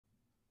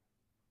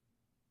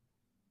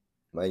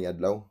Maayong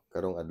adlaw,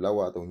 karong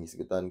adlaw atong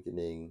hisgutan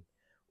kining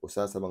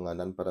usa sa mga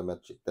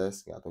non-parametric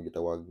test nga atong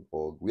gitawag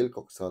og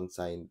Wilcoxon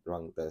Signed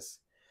Rank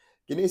Test.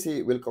 Kini si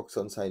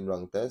Wilcoxon Signed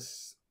Rank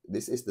Test,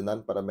 this is the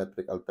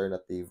non-parametric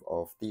alternative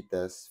of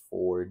t-test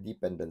for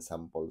dependent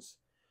samples.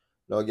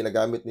 No,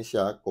 ginagamit ni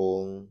siya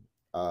kung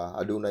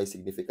adunay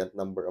significant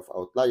number of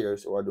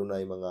outliers o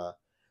adunay mga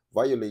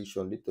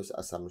violation dito sa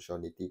assumption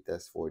ni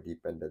t-test for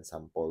dependent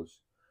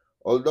samples.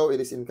 Although it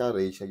is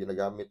encouraged na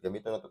gamiton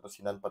nato to si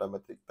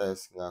non-parametric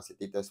test nga si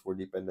t-test for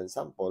dependent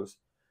samples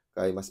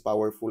kay mas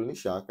powerful ni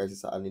siya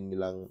kaysa sa anin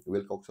nilang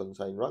Wilcoxon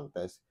Signed Rank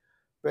Test.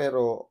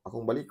 Pero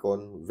akong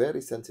balikon,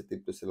 very sensitive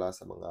to sila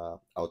sa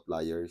mga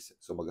outliers.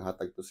 So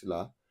maghatag to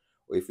sila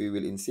o if we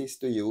will insist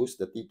to use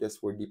the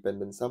t-test for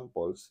dependent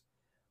samples,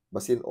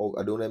 basin og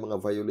adunay mga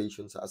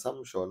violation sa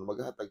assumption,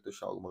 maghatag to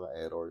siya og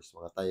mga errors,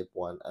 mga type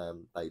 1 and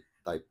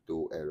type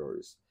 2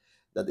 errors.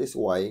 That is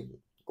why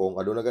kung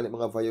aduna gani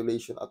mga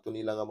violation ato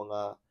nila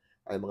nga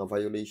mga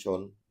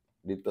violation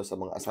dito sa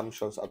mga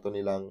assumptions ato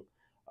nilang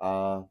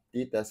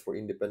t-test for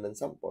independent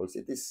samples,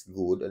 it is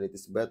good and it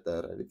is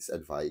better and it is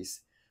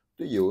advised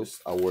to use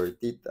our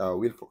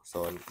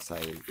Wilcoxon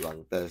Signed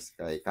Rank Test.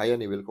 Kaya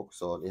ni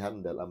Wilcoxon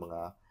i-handle ang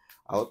mga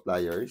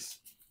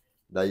outliers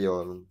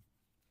dayon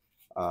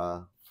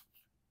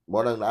mo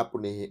nang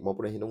mo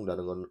po na hinungdan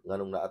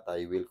nganong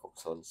naatay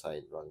Wilcoxon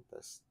Signed Rank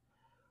Test.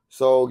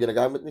 So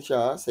ginagamit ni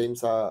siya same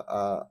sa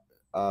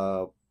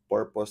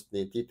purpose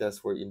ni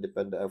t-test for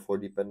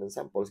dependent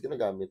samples,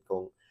 ginagamit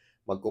kung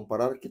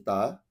magkumparar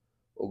kita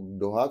og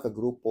duha ka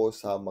grupo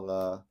sa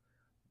mga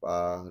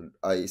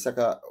ay isa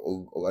ka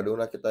og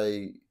aduna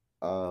kitay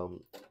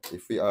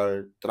if we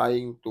are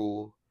trying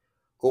to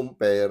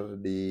compare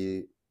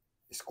the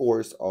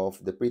scores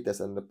of the pre-test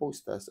and the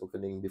post-test o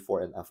kaning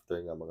before and after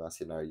nga mga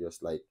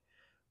scenarios, like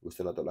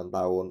gusto na to lang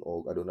tawon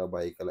o aduna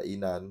bay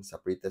kalainan sa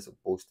pre-test o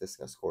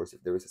post-test nga scores if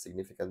there is a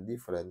significant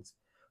difference.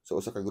 So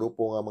usa ka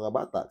grupo nga mga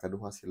bata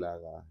kaduha sila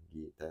nga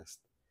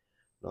gi-test.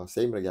 No,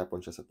 same ra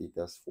gyapon siya sa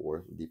t-test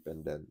for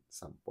dependent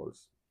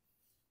samples.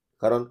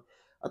 Karon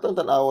atong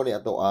tan-awon ni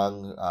ato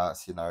ang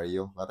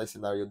scenario. Natay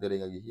scenario diri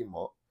nga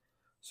gihimo.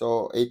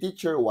 So a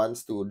teacher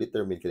wants to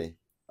determine kini.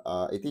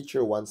 A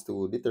teacher wants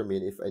to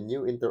determine if a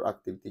new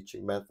interactive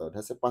teaching method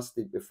has a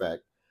positive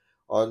effect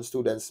on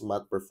students'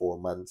 math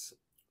performance.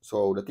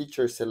 So the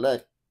teacher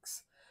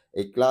selects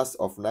a class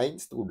of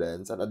 9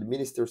 students and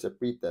administers a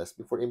pretest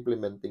before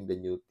implementing the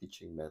new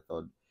teaching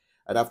method.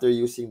 And after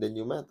using the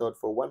new method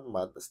for 1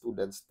 month, the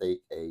students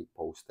take a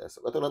post-test.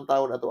 So ito ng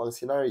taon ato ang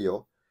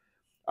scenario.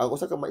 Ang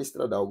usa ka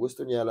maestra daw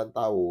gusto niya lang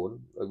tawon,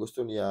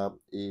 gusto niya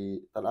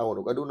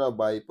i-tan-awon ug aduna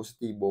bay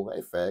positibo nga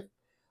effect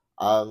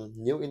ang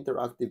new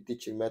interactive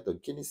teaching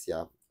method kini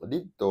siya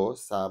didto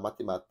sa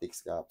mathematics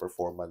nga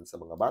performance sa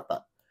mga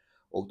bata.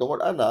 Ug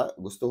tungod ana,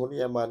 gusto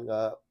niya man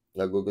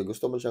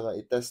gusto man siya nga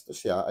i-test to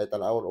siya ay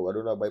tan-awon og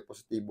aduna bay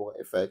positibo nga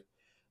effect.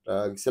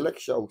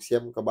 Nag-select siya og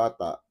siyam ka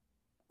bata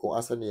kung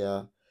asa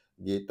niya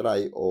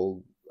gi-try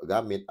og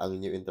gamit ang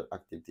new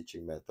interactive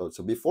teaching method.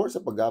 So before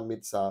sa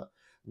paggamit sa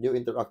new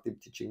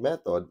interactive teaching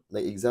method,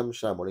 nag-exam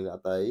siya mo ning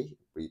atay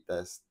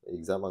pre-test.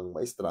 Exam ang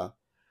maestra.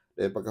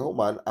 Then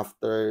pagkahuman,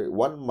 after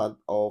 1 month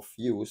of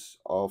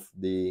use of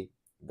the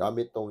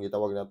gamit tong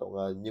gitawag nato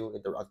nga new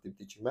interactive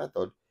teaching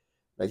method,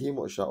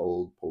 naghimo siya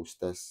og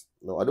post-test.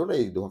 No,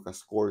 adunay duha ka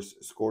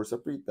score sa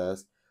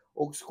pre-test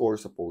ug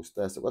score sa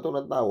post-test. Ug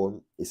atong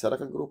nantawon, isa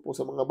ra ka grupo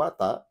sa mga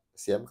bata,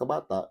 siyam ka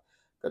bata,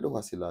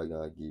 kaduha sila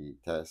nga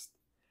gi-test.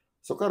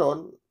 So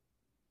karon,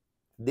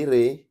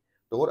 dire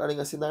tungod ani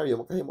nga scenario,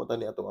 makahimo ta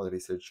ni ato ang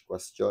research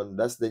question.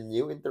 Does the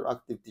new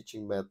interactive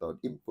teaching method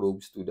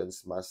improve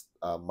students'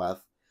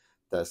 math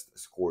test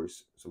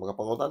scores? So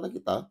makapangutana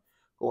kita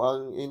kung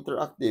ang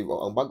interactive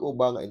o ang bag-o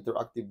ba nga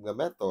interactive nga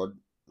method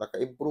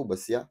naka-improve ba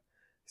siya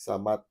sa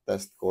math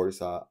test score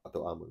sa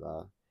ato ang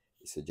mga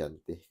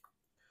estudyante.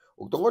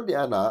 Ug tungod di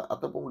ana,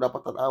 ato pong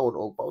dapat tan-awon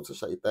og paunsa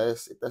siya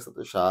i-test. I-test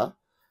nato siya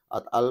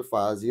at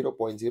alpha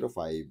 0.05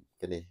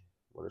 kani.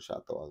 Mo siya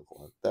ato ang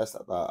test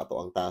at ato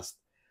ang task.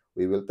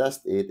 We will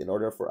test it in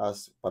order for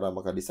us para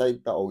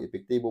maka-decide ta og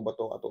epektibo ba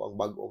tong ato ang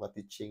bag-o nga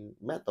teaching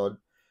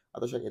method.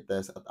 Ato siyang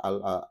i-test at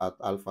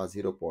alpha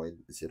 0.05.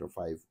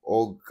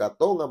 Og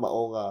kato nga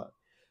mao nga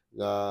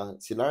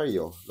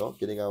scenario, no?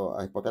 Kini nga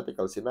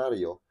hypothetical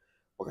scenario,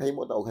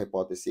 makahimo ta og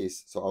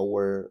hypothesis. So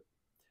our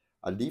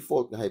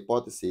default nga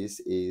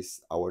hypothesis is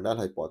our null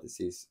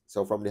hypothesis.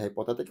 So from the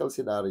hypothetical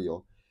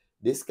scenario,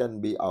 this can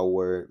be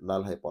our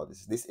null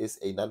hypothesis. This is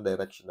a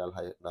non-directional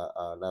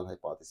null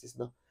hypothesis,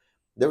 no?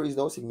 There is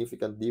no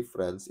significant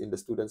difference in the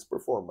student's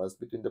performance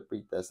between the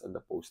pre-test and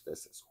the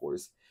post-test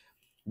scores.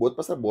 Buot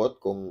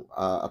pasabot kung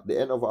at the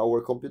end of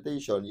our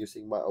computation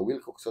using a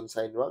Wilcoxon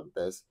Signed Rank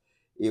Test,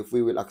 if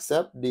we will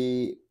accept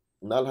the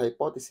null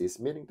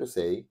hypothesis, meaning to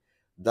say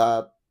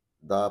that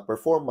the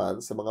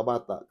performance sa mga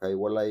bata kay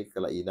walay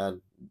kalainan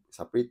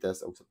sa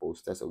pre-test o sa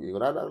post-test. O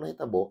ingon na ang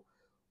nahitabo,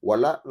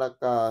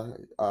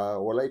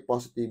 walay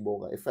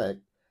positibo nga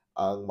effect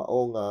ang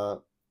mao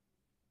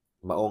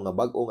nga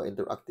bag-o nga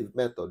interactive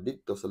method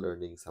dito sa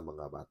learning sa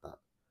mga bata.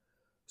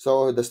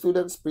 So, the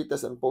students'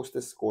 pretest and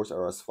post-test scores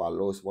are as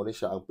follows. Muna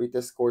siya ang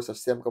pretest score sa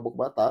siyam kabuk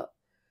bata,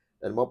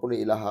 and mo po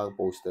ni ilahang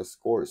post-test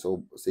score.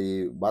 So,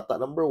 si bata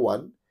number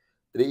 1,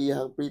 3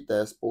 iyang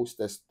pretest,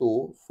 post-test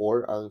 2,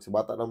 4 ang si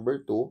bata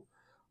number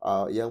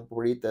 2, iyang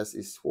pretest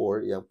is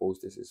 4, iyang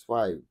post-test is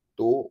 5.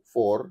 2,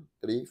 4,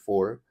 3,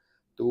 4,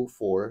 2,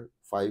 4,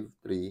 5,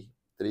 3,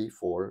 3,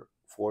 4,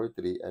 4,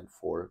 3, and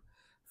 4,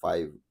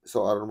 5.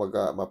 So, aron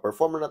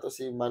ma-perform na to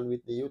si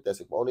Manwit ni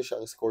U-test, kung mauni siya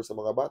ang score sa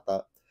mga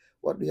bata,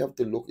 what we have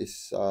to look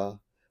is,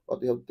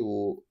 what we have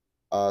to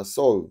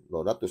solve,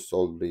 no, not to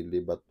solve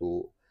really, but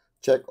to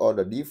check on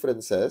the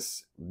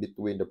differences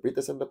between the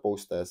pretest and the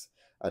post-test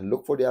and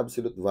look for the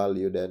absolute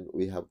value, then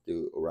we have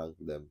to rank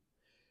them.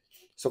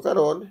 So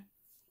karon,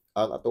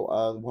 ang ato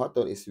ang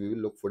buhaton is we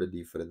will look for the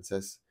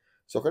differences.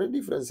 So kaning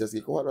differences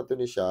gikuha nato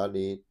ni siya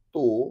ni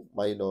 2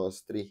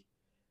 minus 3.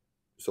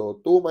 So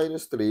 2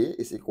 minus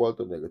 3 is equal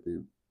to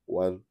negative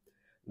 1.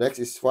 Next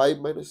is 5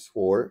 minus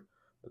 4,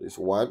 that is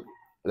 1.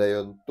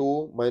 Then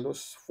 2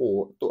 minus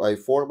 4,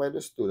 4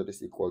 minus 2, that is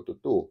equal to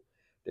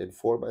 2. Then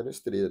 4 minus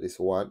 3, that is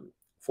 1.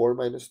 4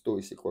 minus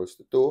 2 is equals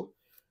to 2.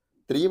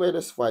 3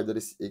 minus 5, that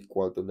is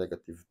equal to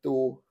negative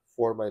 2.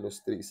 4 minus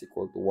 3 is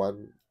equal to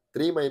 1.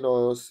 3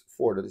 minus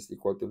 4, that is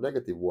equal to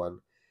negative 1.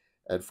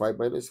 And 5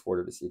 minus 4,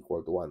 that is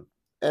equal to 1.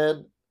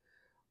 And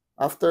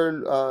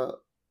after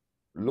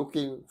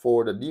looking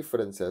for the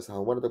differences,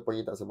 how man natin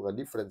pangita sa mga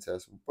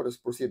differences,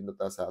 proceed na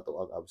ta sa ato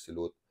ang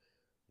absolute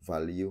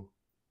value.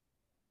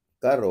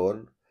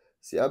 Karon,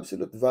 si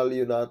absolute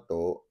value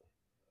nato,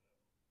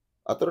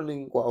 ato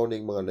ning kuhaon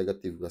mga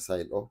negative na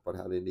sign,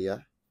 parahanin niya.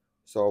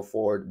 So,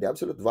 for the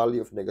absolute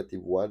value of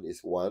negative 1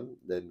 is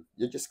 1, then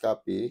you just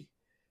copy,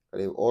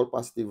 all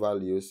positive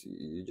values,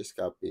 you just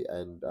copy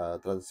and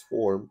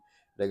transform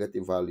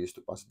negative values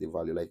to positive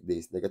value like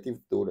this. Negative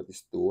 2, that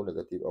is 2,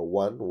 negative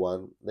 1,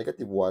 1,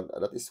 negative 1,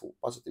 that is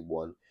positive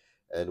 1,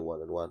 and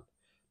 1 and 1.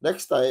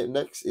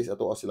 Next is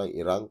ato silang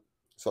i-rank.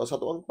 So, sa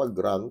ato ang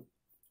pag-rank,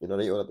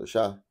 inanayon na to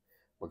siya.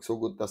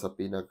 Magsugod ta sa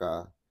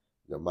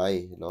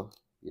pinaka-gamay, no?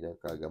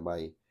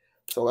 Pinaka-gamay.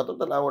 So,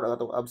 atong tanawon ang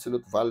atong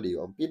absolute value,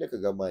 ang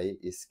pinakagamay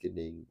is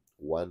kining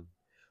 1.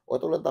 O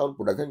atong lang taon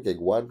po, daghan kay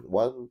 1,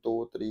 1,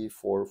 2, 3,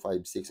 4,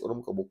 5, 6,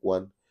 unong kabuk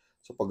 1.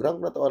 So,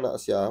 pag-rank na to na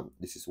siya,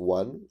 this is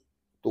 1,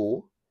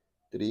 2,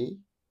 3,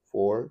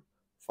 4,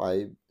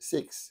 5,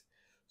 6.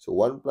 So,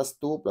 1 plus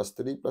 2 plus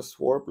 3 plus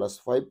 4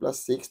 plus 5 plus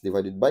 6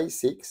 divided by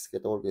 6,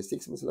 kaya tungkol kay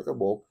 6 man sila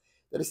kabuk,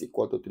 that is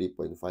equal to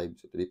 3.5.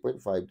 So,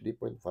 3.5,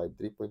 3.5,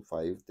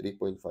 3.5,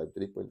 3.5,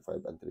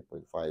 3.5, and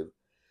 3.5.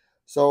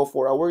 So,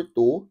 for our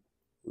 2,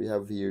 we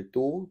have here 2,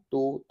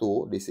 2,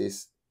 2. This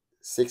is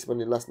 6 man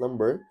yung last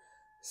number.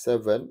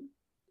 7,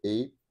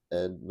 8,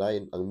 and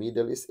 9. Ang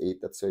middle is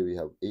 8. That's why we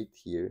have 8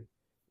 here.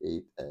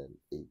 8 and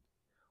 8.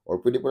 Or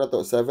pwede po na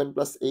to 7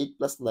 plus 8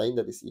 plus 9.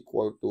 That is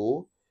equal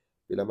to,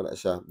 pila man na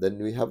siya. Then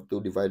we have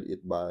to divide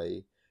it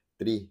by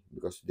 3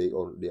 because they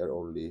are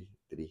only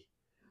 3.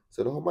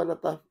 So, nahuman na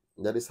ta.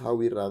 That is how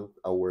we rank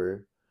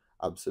our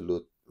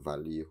absolute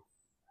value.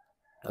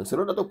 Ang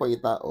sunod na itong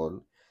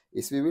pangitaon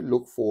is we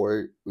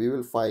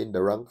will find the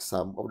rank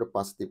sum of the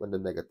positive and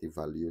the negative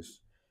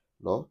values.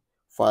 No?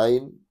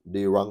 Find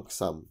the rank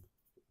sum.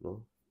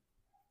 No?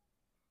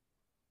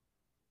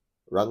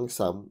 Rank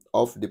sum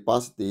of the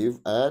positive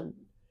and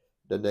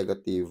the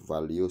negative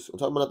values.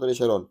 Saan man natin ni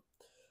siya ron?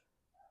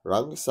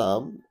 Rank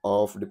sum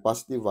of the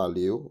positive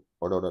value,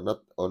 or no,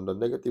 not on the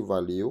negative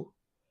value,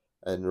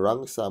 and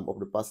rank sum of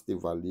the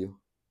positive value.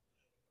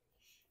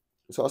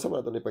 So, asa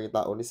man natin ni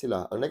pangitaon ni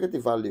sila? Ang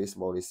negative value is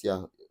mao ni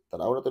siya.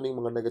 Tanaw na to ning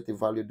mga negative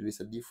value diri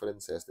sa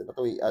differences, then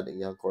ato i-add ang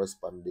iyang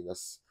corresponding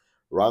as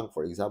rank.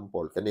 For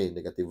example, kani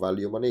negative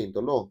value man ni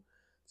tulo.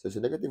 So sa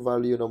negative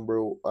value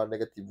number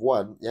negative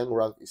 1, yang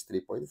rank is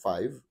 3.5.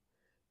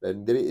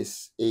 Then diri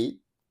is 8.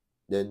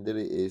 Then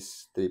diri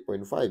is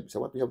 3.5.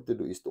 So what we have to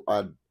do is to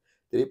add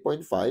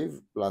 3.5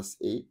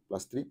 plus 8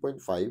 plus 3.5.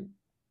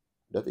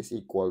 That is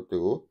equal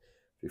to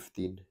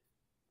 15.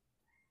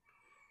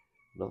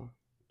 No?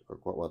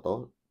 Kuha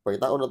to.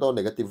 Pagkitaon na to,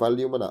 negative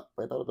value man na.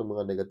 Pagkitaon na to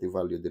mga negative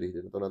value diri.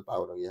 Dito na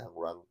tao ng iyang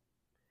rank.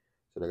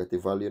 So,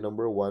 negative value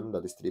number 1,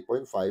 that is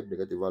 3.5.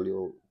 Negative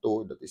value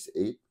 2, that is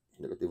 8.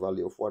 Negative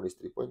value of 1 is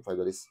 3.5.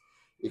 That is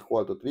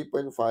equal to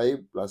 3.5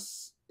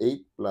 plus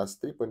 8 plus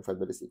 3.5.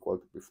 That is equal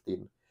to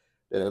 15.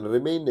 Then, ang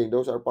remaining,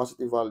 those are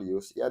positive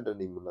values. I-add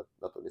na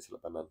nato ni sila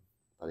tanan.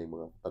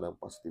 Tanang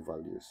positive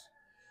values.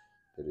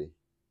 Diri.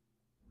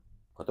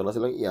 Kato na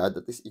silang i-add,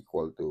 that is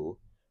equal to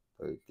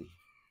 30.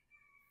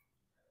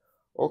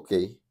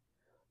 Okay.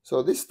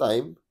 So, this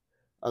time,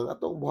 ang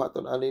atong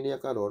buhaton ani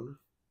niya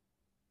karon,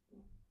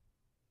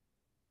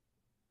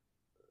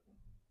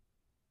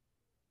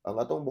 ang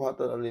atong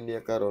buhaton ani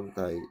niya karon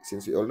kay,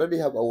 since we already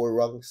have our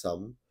rank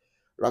sum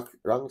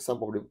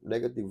of the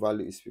negative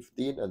value is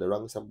 15 and the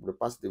rank sum of the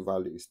positive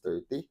value is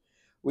 30,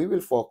 we will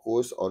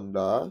focus on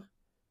the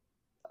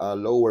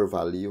lower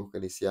value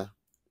kani siya.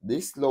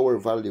 This lower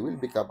value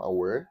will become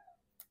our,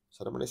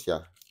 saan naman na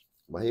siya?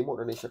 Mahimo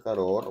na ni siya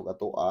karon og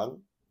ato ang,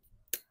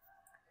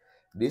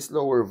 this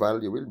lower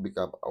value will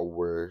become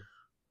our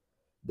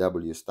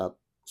W stat.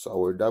 So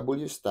our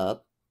W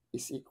stat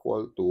is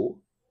equal to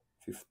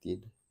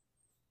 15.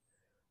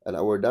 And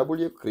our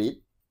W crit,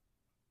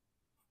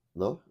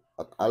 no,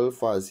 at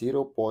alpha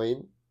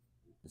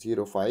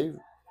 0.05,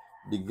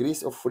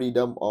 degrees of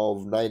freedom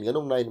of 9.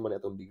 Ganong 9 man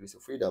itong degrees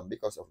of freedom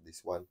because of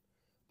this one.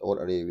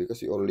 Or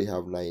because we only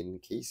have 9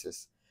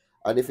 cases.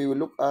 And if we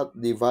will look at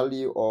the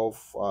value of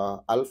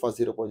alpha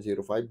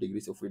 0.05,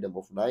 degrees of freedom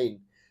of 9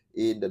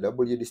 in the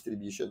W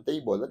distribution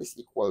table, that is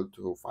equal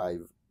to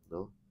 5.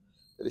 No?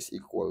 That is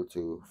equal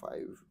to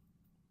 5.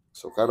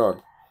 So,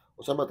 karon,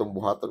 usa ba itong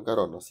buhaton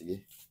karon? No?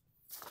 Sige.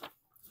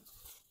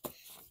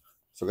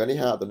 So,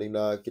 ganiha, ito ning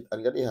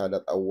nakitaan ganiha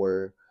that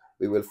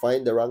we will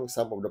find the rank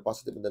sum of the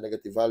positive and the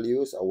negative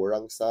values. Our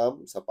rank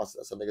sum sa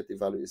negative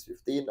value is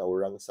 15.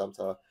 Our rank sum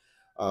sa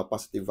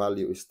positive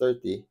value is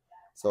 30.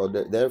 So,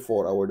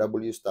 therefore, our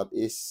W stat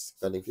is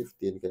kaning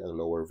 15 kay ang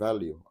lower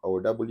value.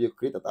 Our W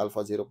crit at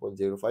alpha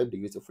 0.05,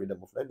 degrees of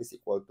freedom of 9 is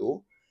equal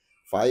to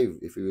 5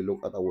 if we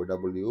look at our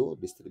W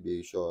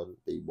distribution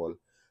table.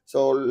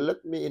 So,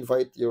 let me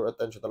invite your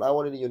attention.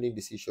 Tanawan ninyo yung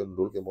decision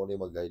rule kay mo na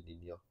mag-guide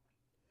ninyo.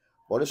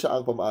 Muna siya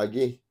ang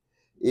pamaagi.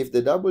 If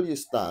the W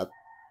stat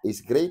is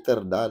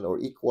greater than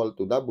or equal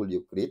to W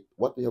crit,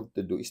 what we have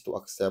to do is to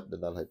accept the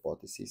null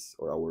hypothesis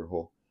or our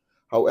HO.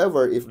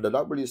 However, if the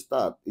W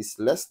stat is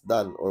less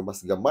than or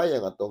mas gamay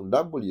ang atong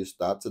W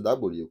stat sa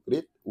W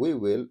crit, we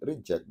will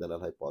reject the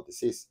null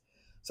hypothesis.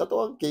 Sa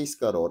tuang case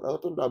karon, ang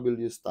atong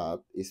W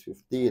stat is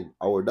 15.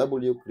 Our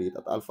W crit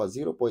at alpha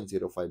 0.05,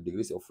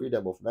 degrees of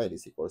freedom of 9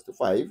 is equals to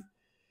 5.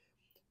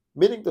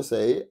 Meaning to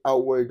say,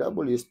 our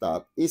W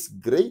stat is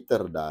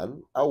greater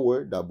than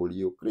our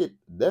W crit.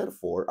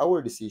 Therefore, our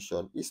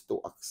decision is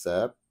to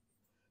accept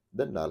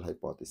the null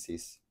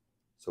hypothesis.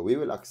 So, we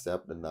will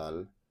accept the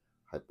null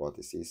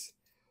hypothesis.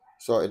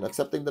 So, in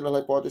accepting the null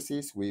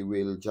hypothesis,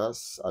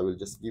 I will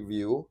just give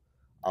you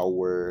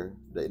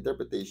the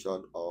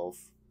interpretation of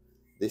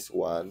this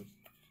one,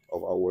 of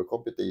our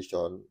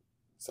computation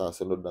sa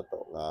sunod na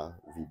to nga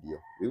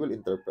video. We will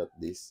interpret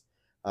this.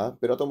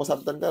 Pero itong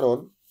masabtan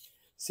karon,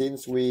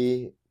 since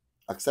we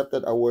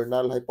accepted our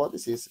null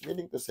hypothesis,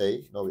 meaning to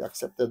say, no, we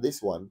accepted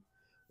this one,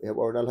 we have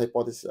our null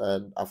hypothesis,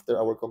 and after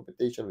our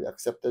computation, we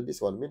accepted this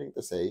one, meaning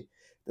to say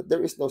that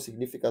there is no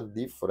significant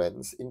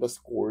difference in the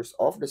scores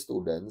of the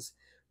students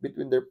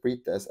between their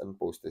pre-test and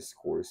post-test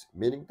scores.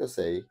 Meaning to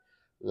say,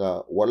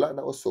 wala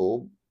na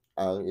usog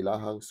ang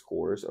ilahang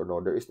scores, or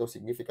no, there is no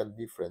significant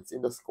difference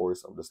in the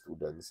scores of the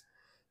students.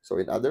 So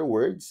in other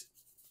words,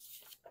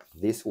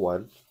 this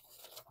one,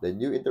 the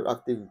new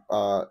interactive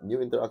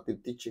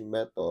teaching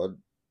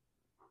method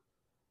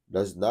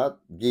does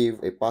not give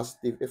a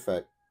positive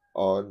effect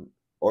on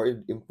or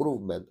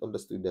improvement on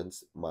the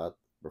students' math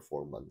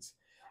performance.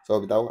 So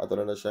bitaw ato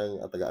na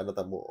siyang tagaan na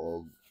tamo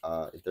og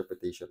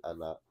interpretation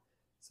ana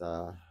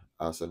sa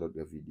sunod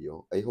nga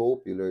video. I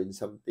hope you learned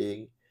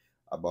something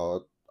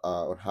about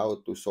on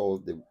how to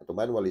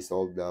manually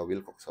solve the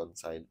Wilcoxon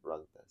Signed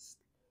Rank Test.